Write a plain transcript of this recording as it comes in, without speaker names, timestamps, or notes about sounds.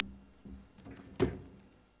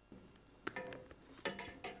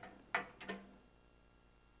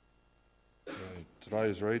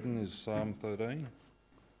Today's reading is Psalm 13.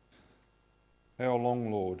 How long,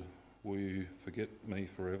 Lord, will you forget me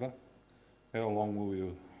forever? How long will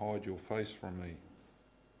you hide your face from me?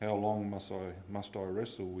 How long must I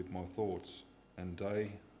wrestle with my thoughts, and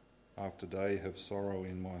day after day have sorrow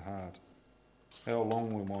in my heart? How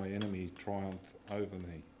long will my enemy triumph over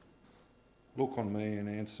me? Look on me and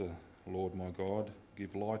answer, Lord my God.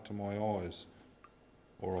 Give light to my eyes,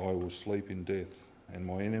 or I will sleep in death. And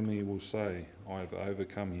my enemy will say, I have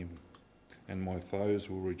overcome him, and my foes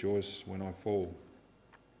will rejoice when I fall.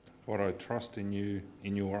 But I trust in you,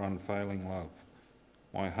 in your unfailing love.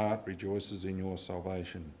 My heart rejoices in your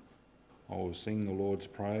salvation. I will sing the Lord's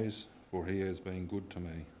praise, for he has been good to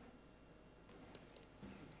me.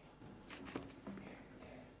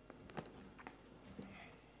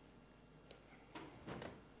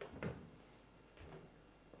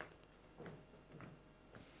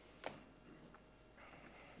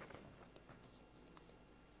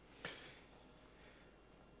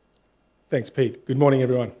 Thanks, Pete. Good morning,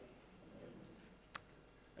 everyone.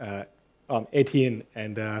 I'm Etienne,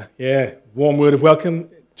 and warm word of welcome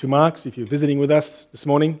to Mark's. If you're visiting with us this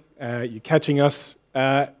morning, you're catching us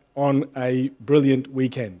on a brilliant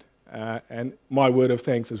weekend, and my word of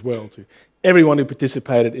thanks as well to everyone who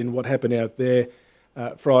participated in what happened out there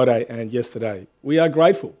Friday and yesterday. We are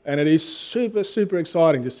grateful, and it is super, super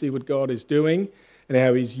exciting to see what God is doing and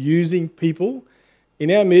how He's using people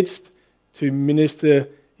in our midst to minister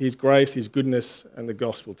His grace, His goodness, and the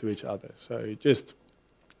gospel to each other. So just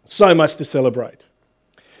so much to celebrate.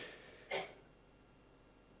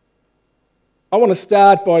 I want to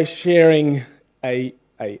start by sharing a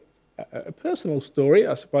personal story,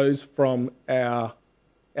 I suppose, from our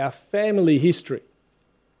family history.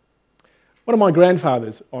 One of my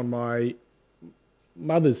grandfathers on my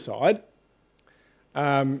mother's side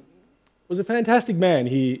was a fantastic man.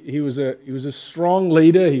 He was a strong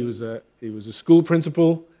leader. He was a school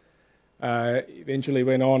principal. Eventually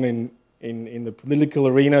went on in the political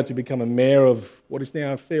arena to become a mayor of what is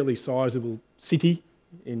now a fairly sizable city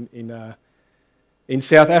in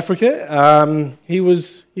South Africa. He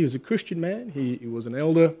was a Christian man. He was an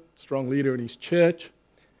elder, strong leader in his church.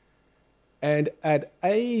 And at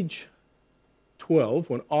age 12,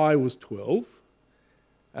 when I was 12,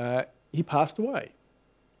 he passed away.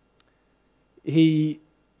 He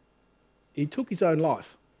took his own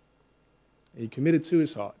life. He committed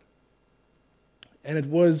suicide. And it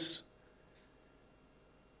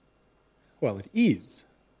is,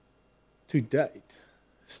 to date,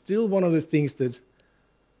 still one of the things that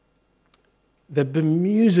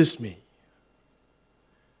bemuses me.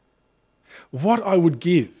 What I would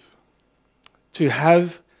give to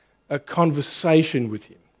have a conversation with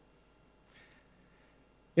him.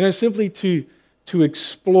 Simply to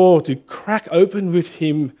explore, to crack open with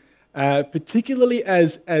him, particularly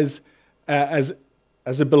as a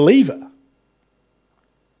believer.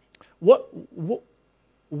 What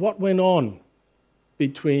went on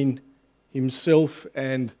between himself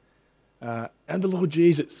and the Lord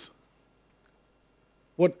Jesus?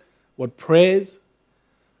 What prayers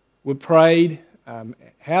were prayed?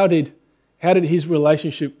 How did his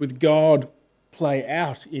relationship with God play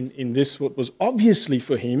out in this? What was obviously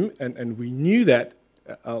for him, and we knew that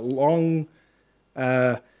a long-standing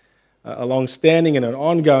and an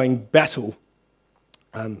ongoing battle.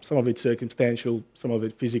 Some of it circumstantial, some of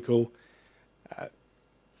it physical.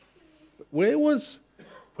 Where was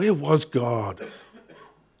God?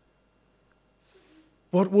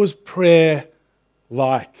 What was prayer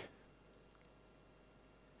like?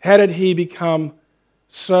 How did he become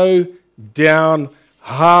so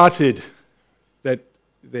downhearted that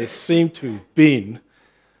there seemed to have been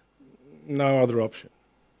no other option?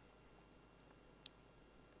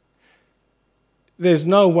 There's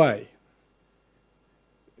no way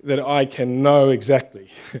that I can know exactly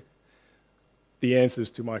the answers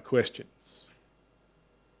to my questions.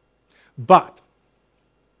 But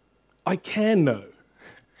I can know.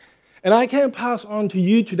 And I can pass on to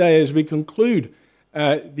you today as we conclude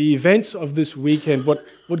the events of this weekend,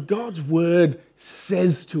 what God's Word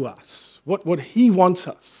says to us, what He wants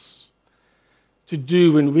us to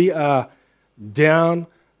do when we are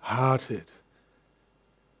downhearted.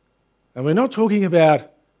 And we're not talking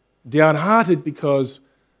about downhearted because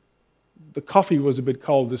the coffee was a bit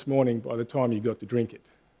cold this morning by the time you got to drink it.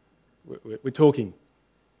 We're talking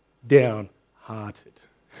downhearted.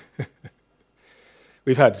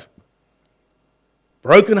 We've had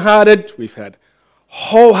brokenhearted, we've had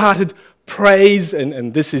wholehearted praise,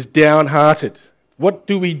 and this is downhearted. What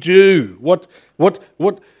do we do? What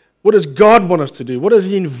does God want us to do? What does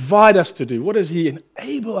He invite us to do? What does He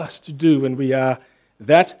enable us to do when we are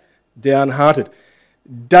that downhearted?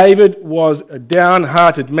 David was a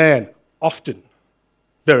downhearted man, often,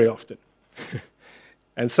 very often.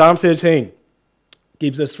 And Psalm 13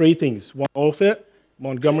 gives us three things. One author,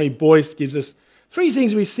 Montgomery Boyce, gives us three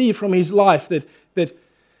things we see from his life that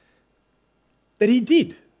he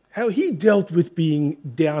did, how he dealt with being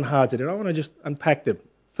downhearted. And I want to just unpack them.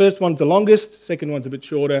 First one's the longest, second one's a bit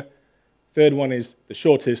shorter, third one is the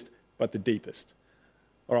shortest but the deepest.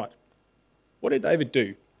 All right, what did David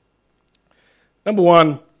do? Number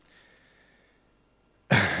one,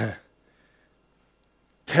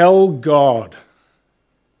 tell God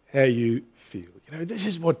how you feel. You know, this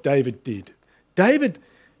is what David did. David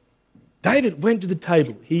went to the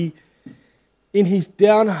table. He, in his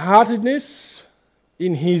downheartedness,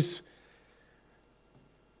 in his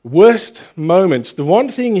worst moments, the one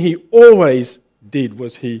thing he always did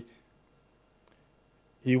was he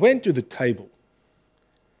went to the table.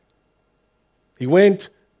 He went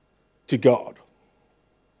to God.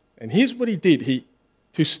 And here's what he did.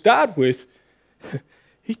 To start with,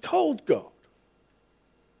 he told God,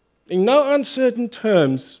 in no uncertain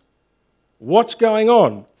terms, what's going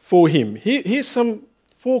on for him. Here's some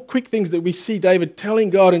 4 quick things that we see David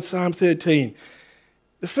telling God in Psalm 13.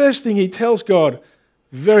 The first thing he tells God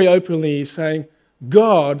very openly, he's saying,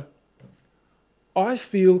 God, I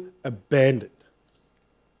feel abandoned.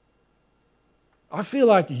 I feel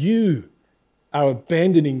like you are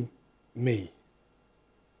abandoning me.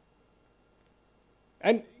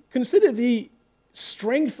 And consider the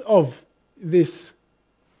strength of this,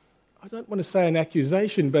 I don't want to say an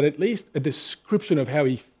accusation, but at least a description of how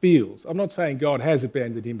he feels. I'm not saying God has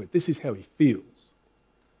abandoned him, but this is how he feels.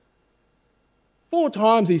 4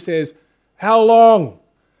 times he says, how long?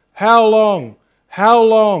 How long? How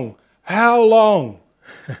long? How long?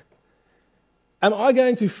 Am I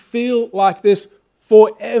going to feel like this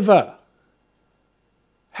forever?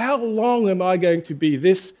 How long am I going to be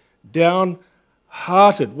this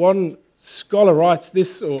downhearted? One scholar writes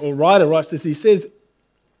this, or writer writes this, he says,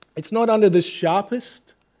 it's not under the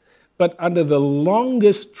sharpest, but under the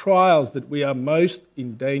longest trials that we are most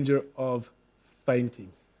in danger of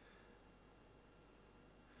fainting.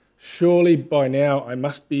 Surely by now I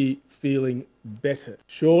must be feeling better.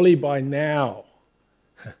 Surely by now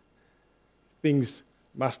things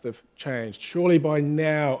must have changed. Surely by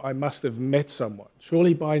now I must have met someone.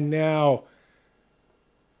 Surely by now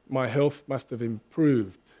my health must have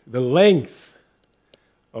improved. The length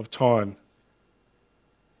of time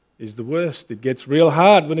is the worst. It gets real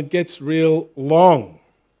hard when it gets real long.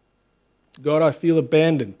 God, I feel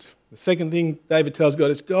abandoned. The second thing David tells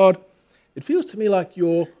God is, God, it feels to me like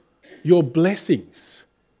your blessings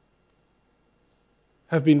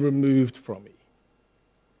have been removed from me.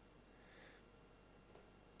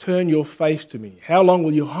 Turn your face to me. How long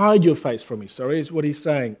will you hide your face from me? Sorry, is what he's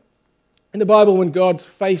saying. In the Bible, when God's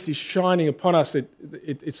face is shining upon us,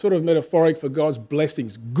 it's sort of metaphoric for God's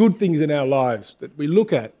blessings, good things in our lives that we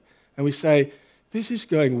look at and we say, this is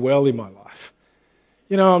going well in my life.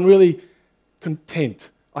 You know, I'm really content.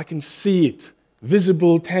 I can see it.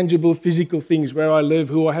 Visible, tangible, physical things, where I live,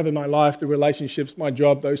 who I have in my life, the relationships, my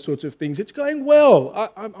job, those sorts of things. It's going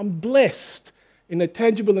well. I'm blessed in a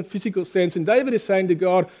tangible and physical sense. And David is saying to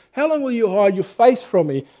God, how long will you hide your face from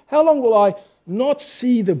me? How long will I not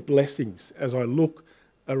see the blessings as I look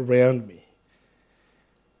around me?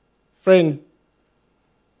 Friend,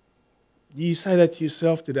 you say that to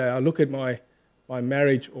yourself today. I look at my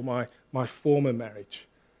marriage or my former marriage,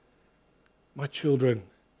 my children,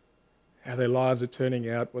 how their lives are turning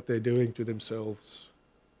out, what they're doing to themselves,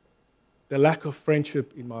 the lack of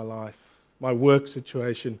friendship in my life, my work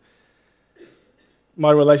situation,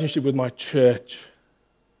 my relationship with my church,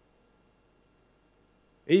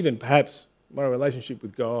 even perhaps my relationship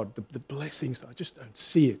with God, the blessings, I just don't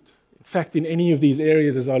see it. In fact, in any of these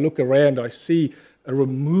areas, as I look around, I see a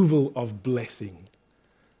removal of blessing,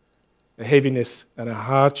 a heaviness and a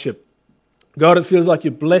hardship. God, it feels like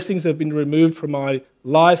your blessings have been removed from my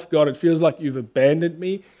life. God, it feels like you've abandoned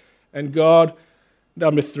me. And God,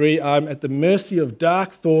 number 3, I'm at the mercy of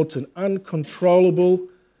dark thoughts and uncontrollable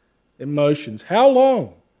emotions. How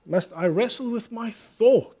long must I wrestle with my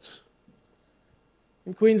thoughts?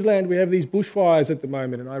 In Queensland, we have these bushfires at the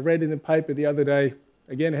moment, and I read in the paper the other day,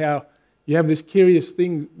 again, how you have this curious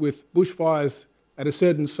thing with bushfires at a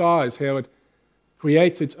certain size, how it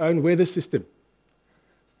creates its own weather system.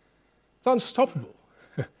 It's unstoppable.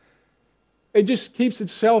 It just keeps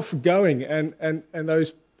itself going, and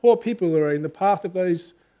those poor people who are in the path of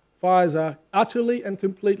those fires are utterly and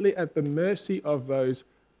completely at the mercy of those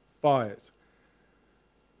fires.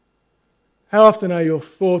 How often are your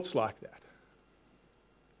thoughts like that?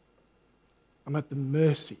 I'm at the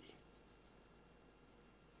mercy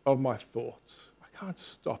of my thoughts. I can't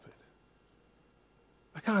stop it.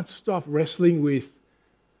 I can't stop wrestling with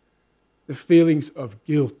the feelings of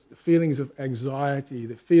guilt, the feelings of anxiety,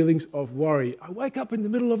 the feelings of worry. I wake up in the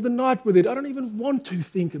middle of the night with it. I don't even want to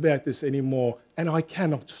think about this anymore, and I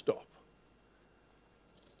cannot stop.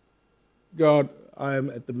 God, I am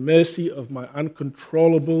at the mercy of my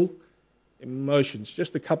uncontrollable emotions.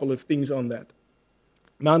 Just a couple of things on that.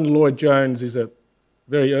 Martin Lloyd-Jones is a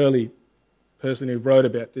very early person who wrote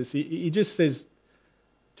about this. He just says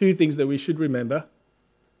two things that we should remember.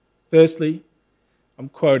 Firstly, I'm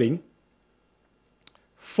quoting,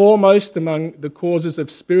 foremost among the causes of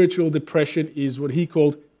spiritual depression is what he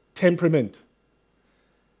called temperament.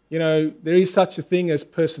 You know, there is such a thing as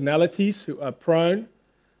personalities who are prone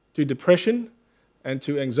to depression and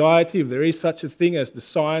to anxiety. There is such a thing as the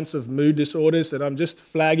science of mood disorders, and I'm just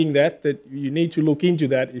flagging that you need to look into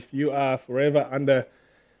that if you are forever under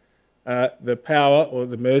the power or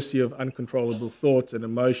the mercy of uncontrollable thoughts and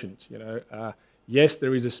emotions. You know, yes,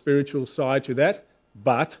 there is a spiritual side to that,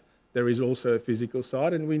 but there is also a physical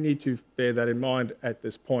side, and we need to bear that in mind at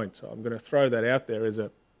this point. So I'm going to throw that out there as a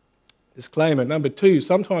disclaimer. Number two,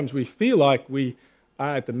 sometimes we feel like we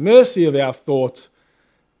are at the mercy of our thoughts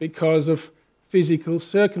because of physical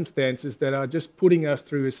circumstances that are just putting us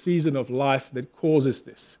through a season of life that causes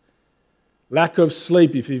this. Lack of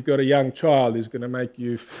sleep, if you've got a young child, is going to make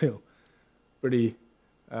you feel pretty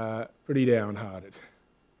downhearted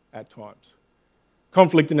at times.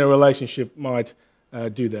 Conflict in a relationship might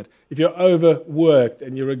do that. If you're overworked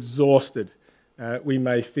and you're exhausted, we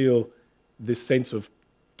may feel this sense of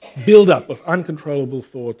build-up of uncontrollable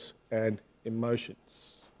thoughts and emotions.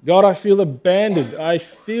 God, I feel abandoned. I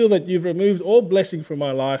feel that you've removed all blessing from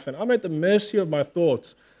my life, and I'm at the mercy of my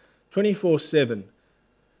thoughts 24/7.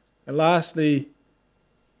 And lastly,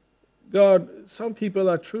 God, some people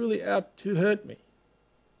are truly out to hurt me.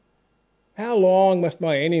 How long must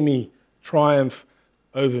my enemy triumph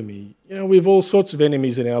over me? You know, we have all sorts of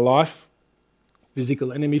enemies in our life.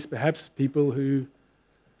 Physical enemies, perhaps, people who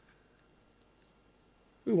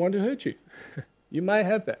want to hurt you. You may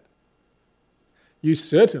have that. You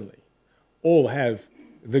certainly all have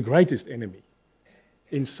the greatest enemy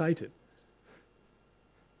in Satan.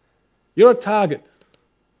 You're a target.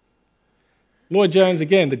 Lloyd-Jones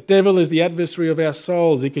again, the devil is the adversary of our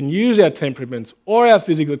souls. He can use our temperaments or our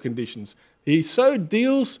physical conditions. He so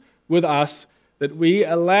deals with us that we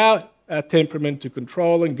allow our temperament to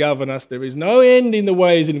control and govern us. There is no end in the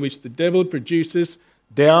ways in which the devil produces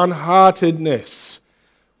downheartedness.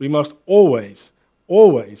 We must always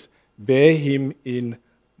bear him in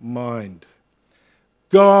mind.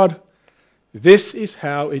 God, this is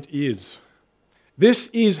how it is. This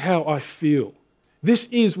is how I feel. This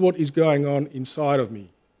is what is going on inside of me.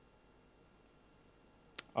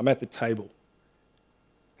 I'm at the table,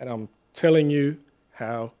 and I'm telling you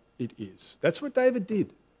how it is. That's what David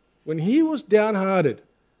did. When he was downhearted,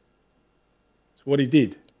 it's what he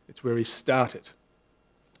did. It's where he started.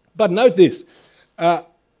 But note this. There's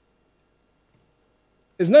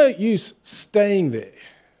no use staying there.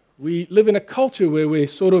 We live in a culture where we're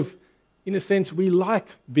sort of, in a sense, we like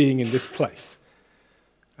being in this place.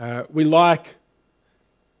 We like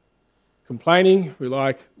complaining, we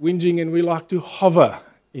like whinging, and we like to hover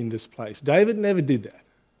in this place. David never did that.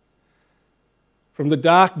 From the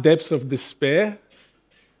dark depths of despair,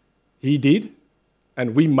 he did,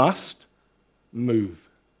 and we must move.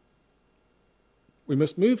 We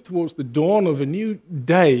must move towards the dawn of a new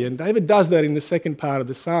day, and David does that in the second part of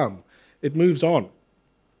the psalm. It moves on.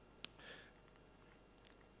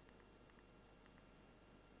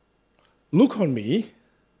 Look on me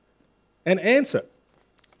and answer,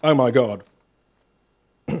 oh my God.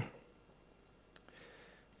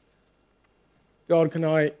 God, can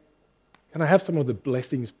I have some of the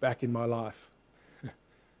blessings back in my life?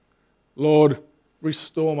 Lord,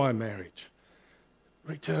 restore my marriage.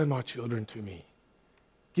 Return my children to me.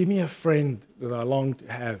 Give me a friend that I long to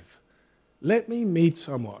have. Let me meet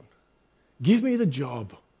someone. Give me the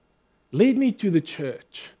job. Lead me to the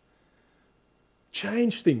church.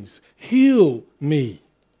 Change things. Heal me.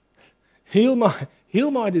 Heal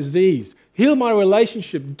my disease. Heal my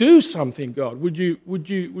relationship. Do something, God. Would you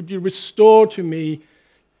restore to me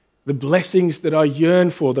the blessings that I yearn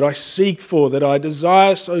for, that I seek for, that I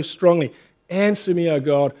desire so strongly? Answer me, O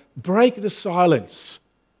God. Break the silence.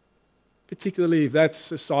 Particularly if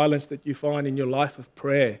that's a silence that you find in your life of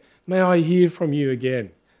prayer. May I hear from you again.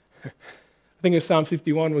 I think it's Psalm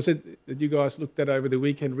 51, was it, that you guys looked at over the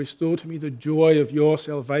weekend? Restore to me the joy of your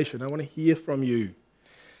salvation. I want to hear from you.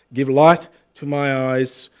 Give light to my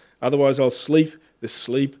eyes, otherwise I'll sleep the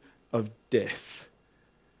sleep of death.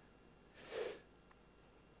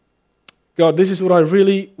 God, this is what I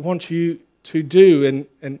really want you to do.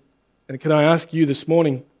 And can I ask you this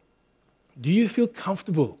morning, do you feel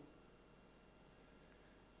comfortable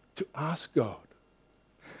to ask God?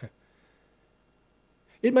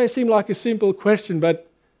 It may seem like a simple question, but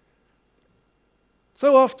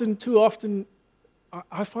too often,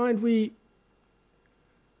 I find we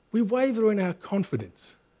waver in our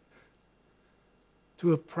confidence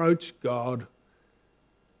to approach God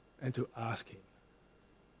and to ask Him.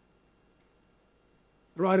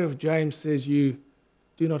 The writer of James says you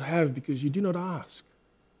do not have because you do not ask.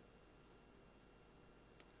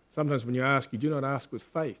 Sometimes when you ask, you do not ask with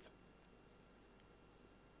faith.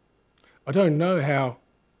 I don't know how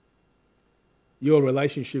your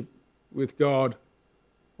relationship with God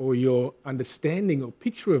or your understanding or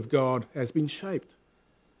picture of God has been shaped.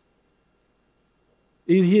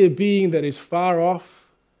 Is He a being that is far off,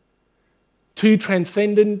 too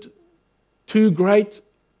transcendent, too great,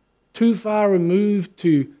 too far removed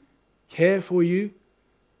to care for you,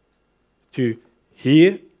 to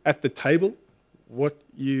hear at the table what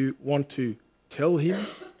you want to tell Him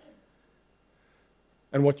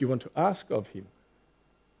and what you want to ask of Him?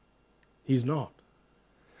 He's not.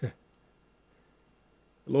 The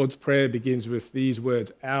Lord's Prayer begins with these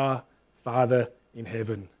words, Our Father in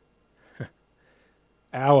heaven.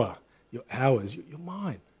 Our, your ours, your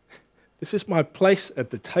mine. This is my place at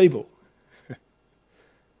the table.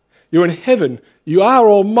 You're in heaven. You are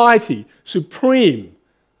almighty, supreme,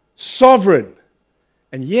 sovereign,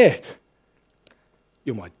 and yet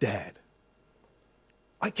you're my dad.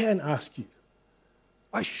 I can ask you.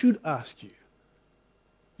 I should ask you.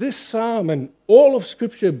 This psalm and all of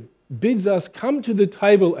Scripture bids us come to the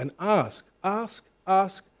table and ask, ask,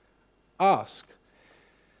 ask, ask.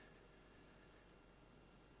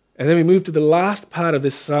 And then we move to the last part of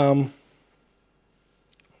this psalm,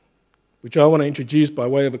 which I want to introduce by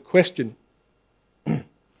way of a question. I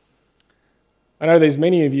know there's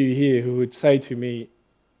many of you here who would say to me,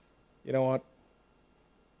 you know what?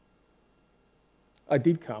 I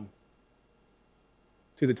did come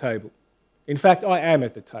to the table. In fact, I am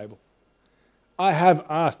at the table. I have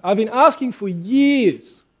asked. I've been asking for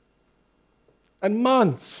years and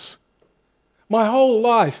months, my whole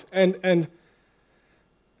life, and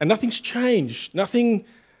nothing's changed. Nothing.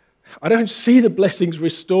 I don't see the blessings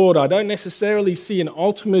restored. I don't necessarily see an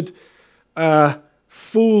ultimate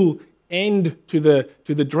full end to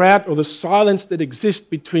the drought or the silence that exists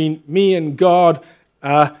between me and God.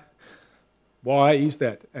 Why is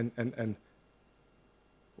that? And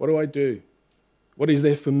what do I do? What is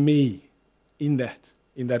there for me in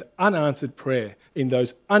that unanswered prayer, in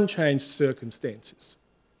those unchanged circumstances?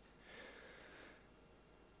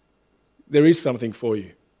 There is something for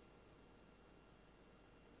you.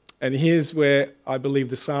 And here's where I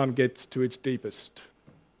believe the psalm gets to its deepest.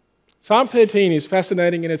 Psalm 13 is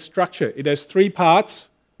fascinating in its structure. It has 3 parts.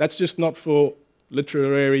 That's just not for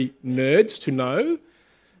literary nerds to know.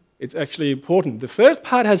 It's actually important. The first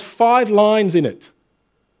part has 5 lines in it.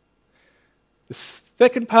 The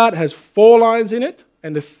second part has 4 lines in it.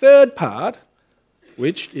 And the third part,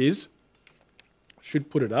 which is, I should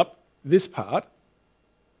put it up, this part.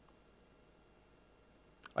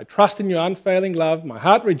 I trust in your unfailing love. My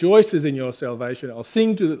heart rejoices in your salvation. I'll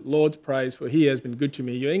sing to the Lord's praise, for He has been good to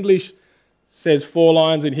me. Your English says 4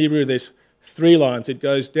 lines. In Hebrew, there's 3 lines. It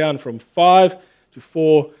goes down from 5 to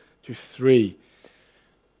 4 to 3.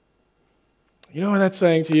 You know what that's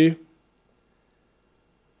saying to you?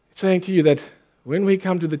 It's saying to you that when we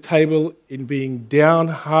come to the table in being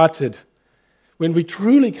downhearted, when we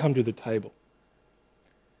truly come to the table,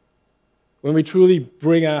 when we truly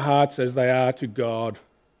bring our hearts as they are to God,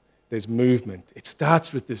 there's movement. It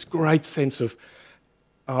starts with this great sense of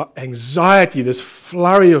anxiety, this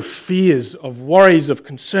flurry of fears, of worries, of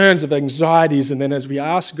concerns, of anxieties. And then as we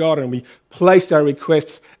ask God and we place our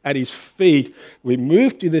requests at His feet, we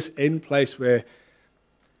move to this end place where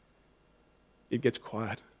it gets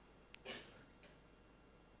quiet.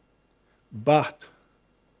 But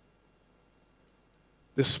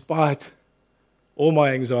despite all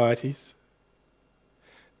my anxieties,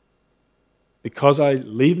 because I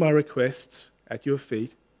leave my requests at your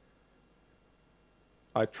feet,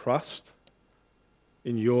 I trust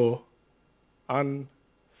in your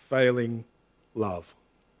unfailing love.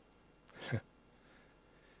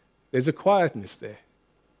 There's a quietness there.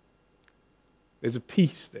 There's a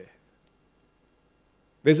peace there.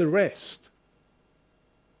 There's a rest.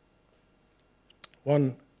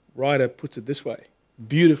 One writer puts it this way,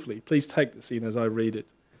 beautifully. Please take this in as I read it.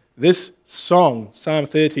 This song, Psalm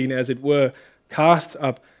 13, as it were, casts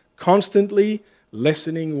up constantly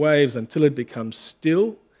lessening waves until it becomes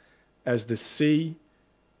still as the sea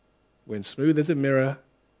when smooth as a mirror,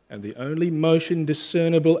 and the only motion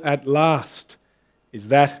discernible at last is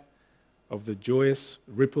that of the joyous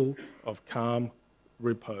ripple of calm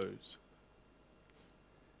repose.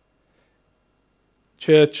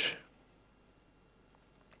 Church,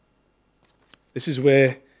 this is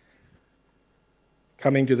where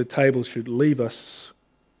coming to the table should leave us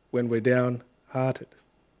when we're downhearted.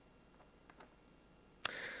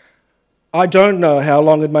 I don't know how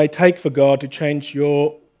long it may take for God to change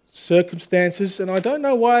your circumstances, and I don't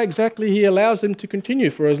know why exactly He allows them to continue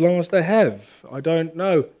for as long as they have. I don't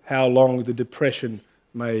know how long the depression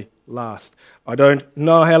may last. I don't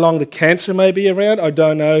know how long the cancer may be around. I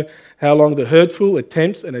don't know how long the hurtful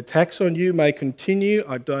attempts and attacks on you may continue.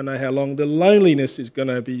 I don't know how long the loneliness is going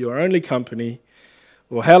to be your only company,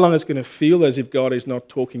 or how long it's going to feel as if God is not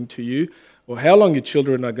talking to you, or how long your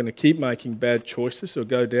children are going to keep making bad choices or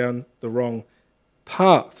go down the wrong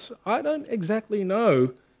paths. I don't exactly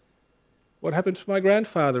know what happened to my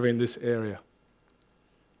grandfather in this area.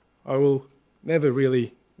 I will never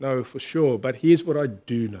really know for sure, but here's what I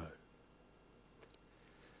do know.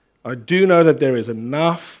 I do know that there is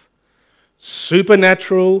enough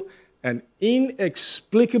supernatural and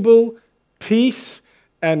inexplicable peace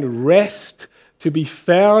and rest to be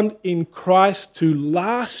found in Christ to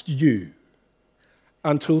last you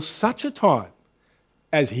until such a time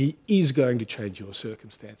as He is going to change your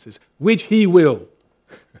circumstances, which He will.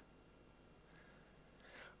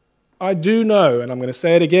 I do know, and I'm going to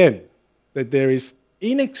say it again, that there is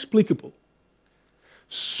inexplicable,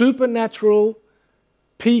 supernatural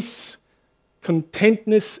peace,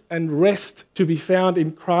 contentness, and rest to be found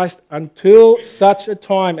in Christ until such a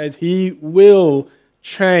time as He will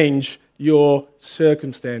change your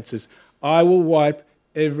circumstances. I will wipe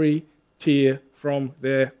every tear from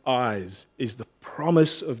their eyes, is the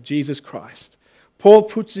promise of Jesus Christ. Paul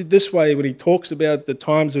puts it this way when he talks about the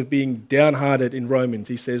times of being downhearted in Romans.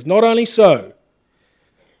 He says, not only so,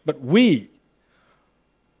 but we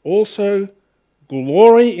also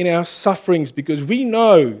glory in our sufferings, because we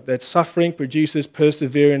know that suffering produces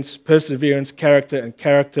perseverance, perseverance, character, and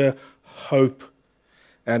character, hope.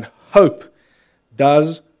 And hope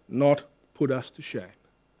does not put us to shame,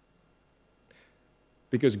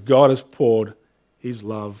 because God has poured His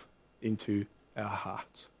love into our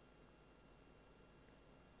hearts.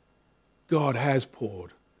 God has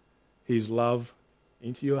poured His love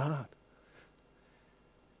into your heart.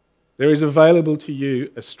 There is available to you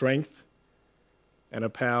a strength and a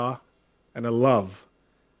power and a love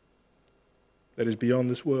that is beyond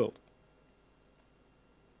this world.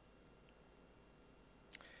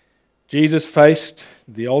 Jesus faced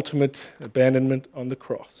the ultimate abandonment on the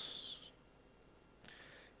cross.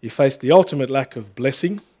 He faced the ultimate lack of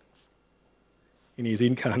blessing in His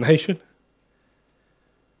incarnation,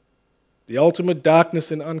 the ultimate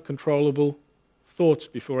darkness and uncontrollable thoughts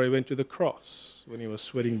before He went to the cross when He was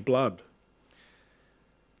sweating blood.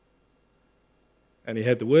 And He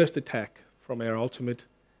had the worst attack from our ultimate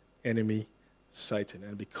enemy, Satan.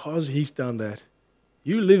 And because He's done that,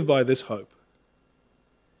 you live by this hope.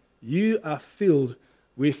 You are filled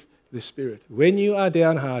with the Spirit. When you are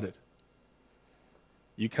downhearted,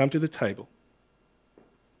 you come to the table.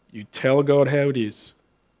 You tell God how it is.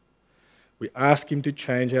 We ask Him to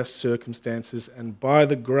change our circumstances, and by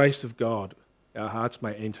the grace of God, our hearts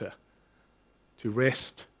may enter to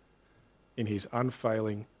rest in His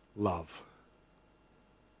unfailing love.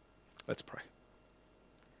 Let's pray.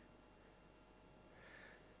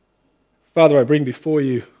 Father, I bring before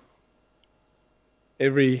You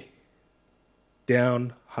every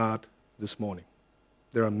down heart this morning.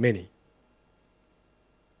 There are many.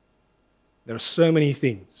 There are so many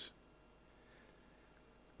things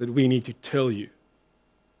that we need to tell You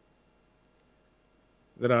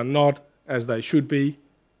that are not as they should be,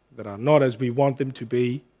 that are not as we want them to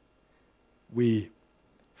be. We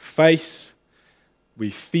face, we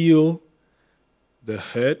feel the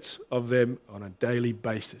hurts of them on a daily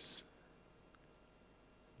basis.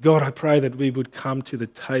 God, I pray that we would come to the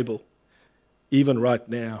table, even right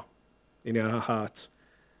now, in our hearts,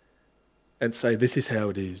 and say, this is how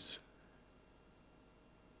it is.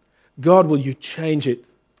 God, will You change it?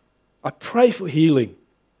 I pray for healing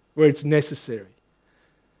where it's necessary.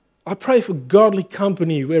 I pray for godly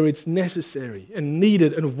company where it's necessary and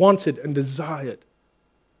needed and wanted and desired.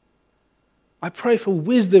 I pray for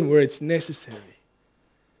wisdom where it's necessary.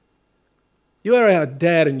 You are our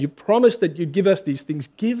dad, and You promised that You'd give us these things.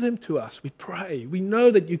 Give them to us, we pray. We know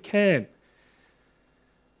that You can.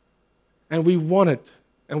 And we want it,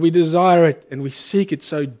 and we desire it, and we seek it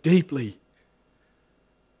so deeply.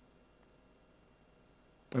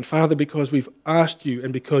 And Father, because we've asked You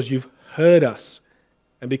and because You've heard us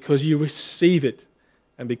and because you receive it,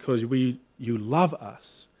 and because you love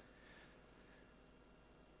us,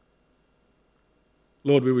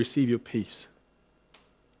 Lord, we receive your peace,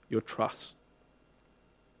 your trust.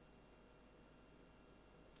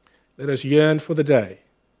 Let us yearn for the day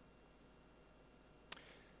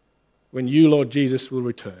when you, Lord Jesus, will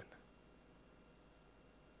return.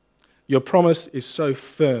 Your promise is so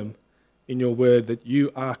firm in your word that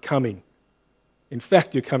you are coming. In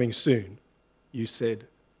fact, you're coming soon. You said,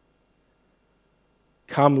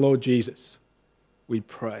 "Come, Lord Jesus," we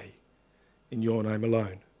pray in your name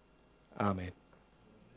alone. Amen.